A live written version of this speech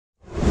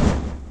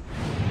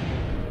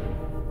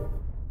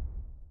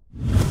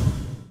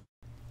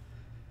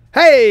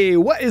Hey,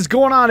 what is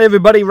going on,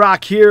 everybody?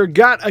 Rock here.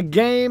 Got a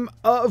game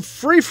of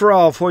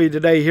free-for-all for you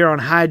today here on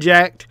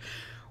Hijacked.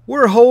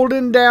 We're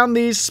holding down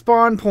these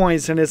spawn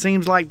points, and it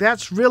seems like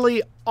that's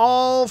really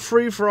all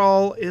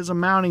free-for-all is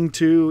amounting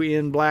to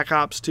in Black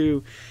Ops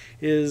 2,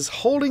 is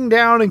holding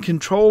down and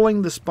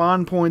controlling the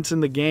spawn points in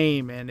the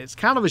game. And it's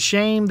kind of a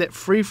shame that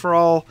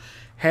free-for-all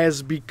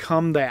has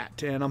become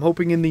that. And I'm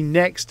hoping in the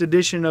next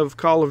edition of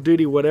Call of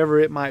Duty, whatever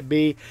it might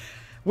be,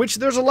 which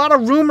there's a lot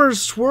of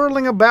rumors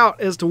swirling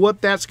about as to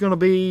what that's going to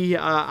be.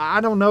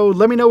 I don't know.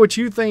 Let me know what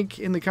you think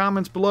in the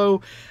comments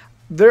below.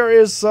 There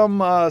is some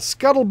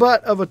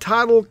scuttlebutt of a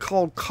title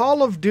called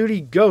Call of Duty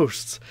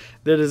Ghosts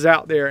that is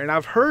out there. And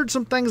I've heard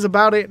some things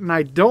about it, and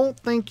I don't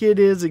think it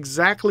is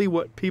exactly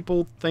what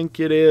people think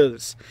it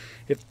is,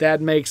 if that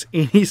makes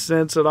any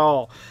sense at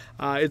all.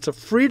 It's a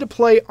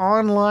free-to-play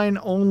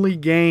online-only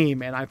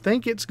game, and I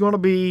think it's going to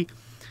be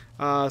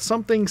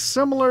something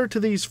similar to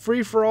these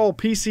free-for-all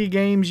PC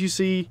games you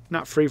see.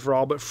 Not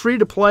free-for-all, but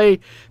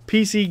free-to-play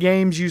PC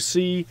games you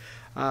see.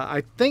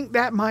 I think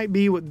that might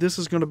be what this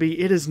is going to be.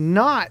 It is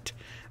not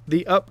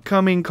the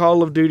upcoming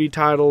Call of Duty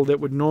title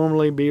that would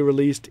normally be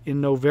released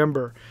in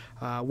November.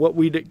 What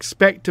we'd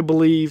expect to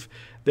believe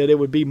that it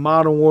would be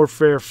Modern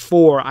Warfare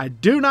 4. I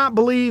do not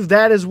believe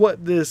that is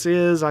what this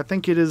is. I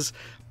think it is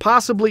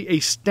possibly a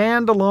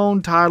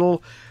standalone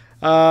title.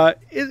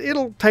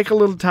 It'll take a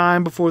little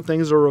time before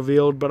things are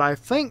revealed, but I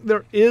think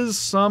there is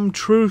some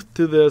truth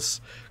to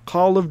this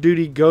Call of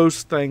Duty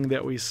Ghost thing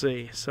that we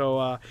see.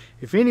 So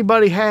if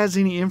anybody has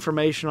any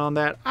information on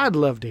that, I'd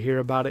love to hear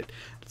about it.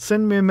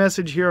 Send me a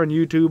message here on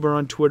YouTube or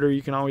on Twitter.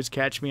 You can always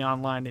catch me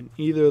online in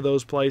either of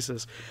those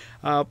places.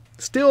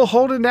 Still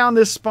holding down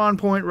this spawn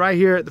point right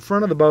here at the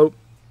front of the boat.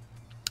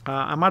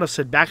 I might have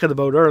said back of the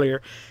boat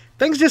earlier.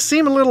 Things just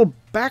seem a little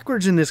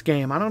backwards in this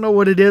game. I don't know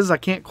what it is. I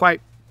can't quite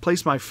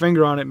place my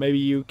finger on it. Maybe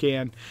you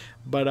can.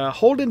 But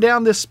holding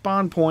down this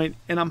spawn point,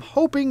 and I'm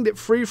hoping that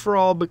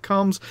free-for-all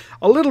becomes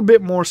a little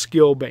bit more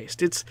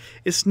skill-based.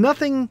 It's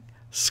nothing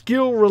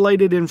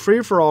skill-related in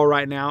free-for-all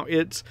right now.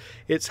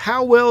 It's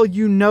how well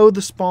you know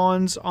the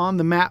spawns on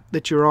the map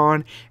that you're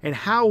on and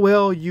how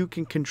well you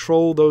can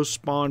control those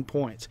spawn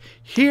points.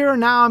 Here,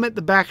 now I'm at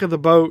the back of the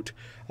boat.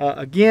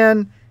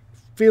 Again,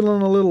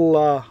 feeling a little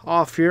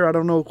off here. I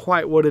don't know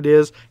quite what it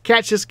is.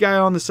 Catch this guy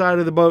on the side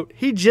of the boat.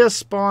 He just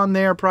spawned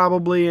there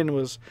probably and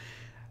was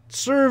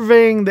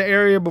surveying the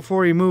area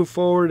before he moved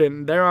forward,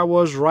 and there I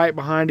was right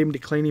behind him to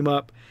clean him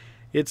up.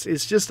 It's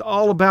just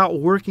all about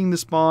working the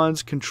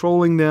spawns,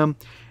 controlling them,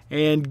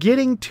 and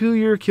getting to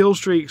your kill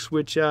streaks,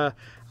 which I've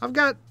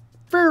got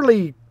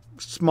fairly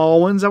small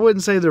ones. I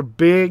wouldn't say they're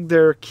big.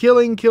 They're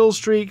killing kill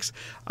streaks.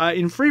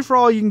 In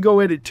free-for-all, you can go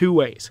at it two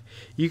ways.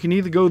 You can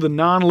either go the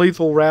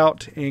non-lethal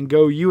route and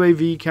go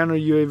UAV,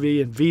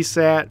 counter-UAV, and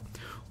VSAT,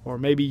 or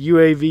maybe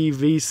UAV,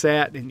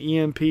 VSAT, and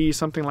EMP,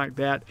 something like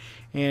that,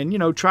 and, you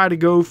know, try to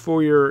go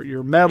for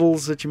your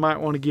medals that you might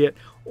want to get.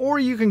 Or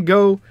you can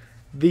go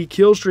the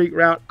kill streak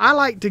route. I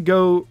like to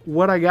go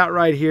what I got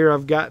right here.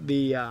 I've got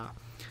the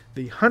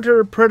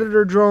Hunter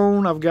Predator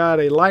drone. I've got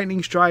a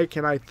lightning strike,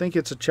 and I think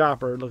it's a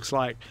chopper, it looks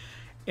like.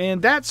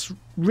 And that's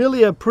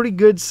really a pretty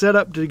good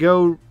setup to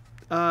go.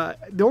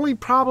 The only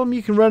problem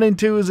you can run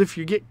into is if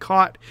you get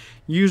caught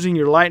using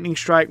your lightning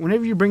strike.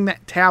 Whenever you bring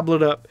that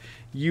tablet up,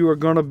 you are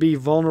going to be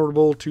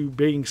vulnerable to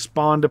being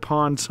spawned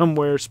upon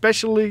somewhere,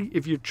 especially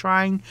if you're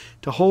trying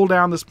to hold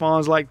down the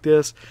spawns like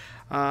this.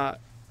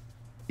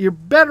 You're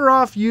better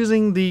off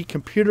using the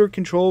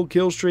computer-controlled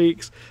kill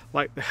streaks,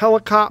 like the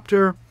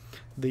helicopter.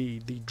 The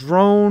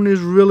drone is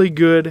really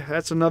good.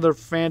 That's another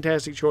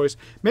fantastic choice.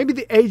 Maybe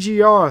the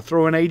AGR.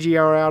 Throw an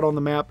AGR out on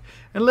the map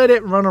and let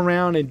it run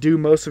around and do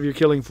most of your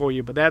killing for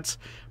you. But that's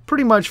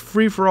pretty much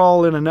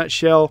free-for-all in a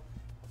nutshell.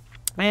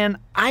 And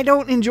I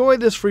don't enjoy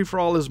this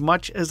free-for-all as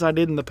much as I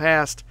did in the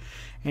past.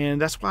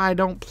 And that's why I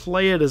don't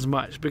play it as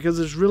much, because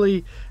there's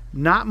really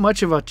not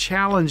much of a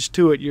challenge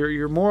to it.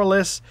 You're more or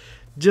less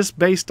just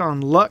based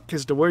on luck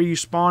as to where you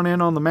spawn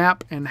in on the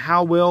map and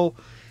how well,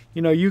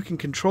 you know, you can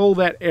control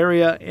that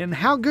area and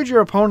how good your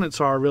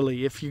opponents are,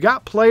 really. If you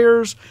got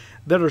players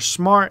that are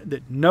smart,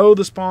 that know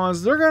the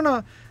spawns, they're going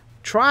to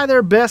try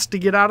their best to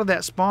get out of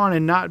that spawn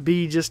and not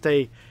be just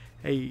a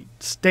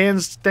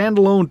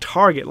standalone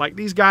target. Like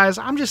these guys,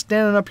 I'm just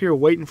standing up here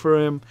waiting for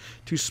him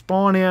to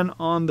spawn in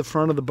on the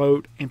front of the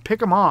boat and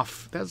pick them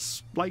off.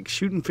 That's like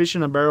shooting fish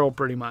in a barrel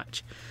pretty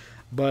much.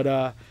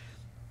 But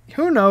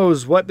who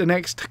knows what the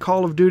next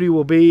Call of Duty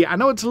will be. I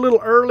know it's a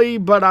little early,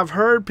 but I've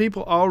heard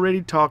people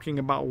already talking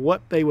about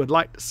what they would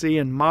like to see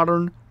in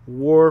Modern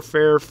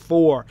Warfare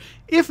 4,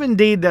 if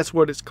indeed that's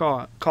what it's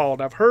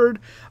called. I've heard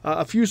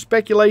a few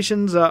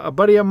speculations. A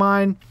buddy of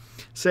mine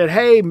said,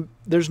 hey,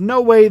 there's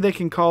no way they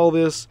can call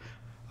this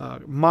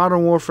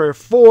Modern Warfare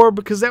 4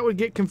 because that would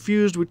get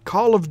confused with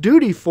Call of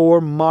Duty 4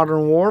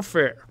 Modern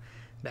Warfare.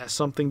 That's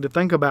something to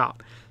think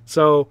about.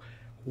 So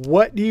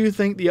what do you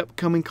think the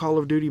upcoming Call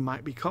of Duty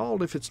might be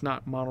called if it's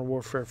not Modern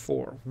Warfare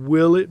 4?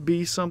 Will it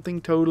be something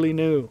totally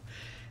new?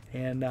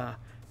 And I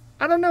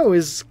don't know,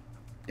 is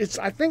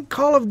I think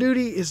Call of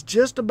Duty is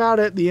just about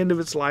at the end of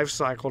its life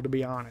cycle, to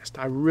be honest.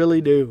 I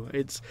really do.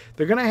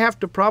 They're going to have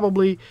to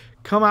probably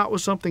come out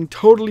with something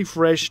totally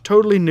fresh,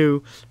 totally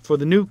new for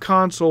the new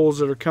consoles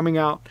that are coming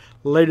out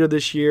later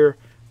this year.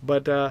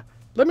 But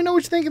let me know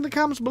what you think in the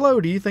comments below.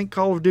 Do you think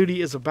Call of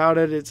Duty is about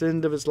at its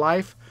end of its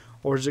life,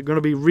 or is it going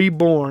to be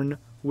reborn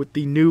with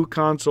the new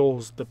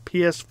consoles, the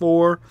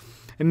PS4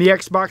 and the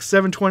Xbox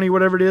 720,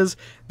 whatever it is?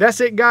 That's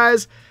it,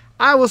 guys.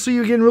 I will see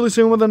you again really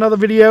soon with another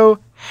video.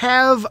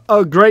 Have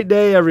a great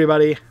day,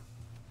 everybody.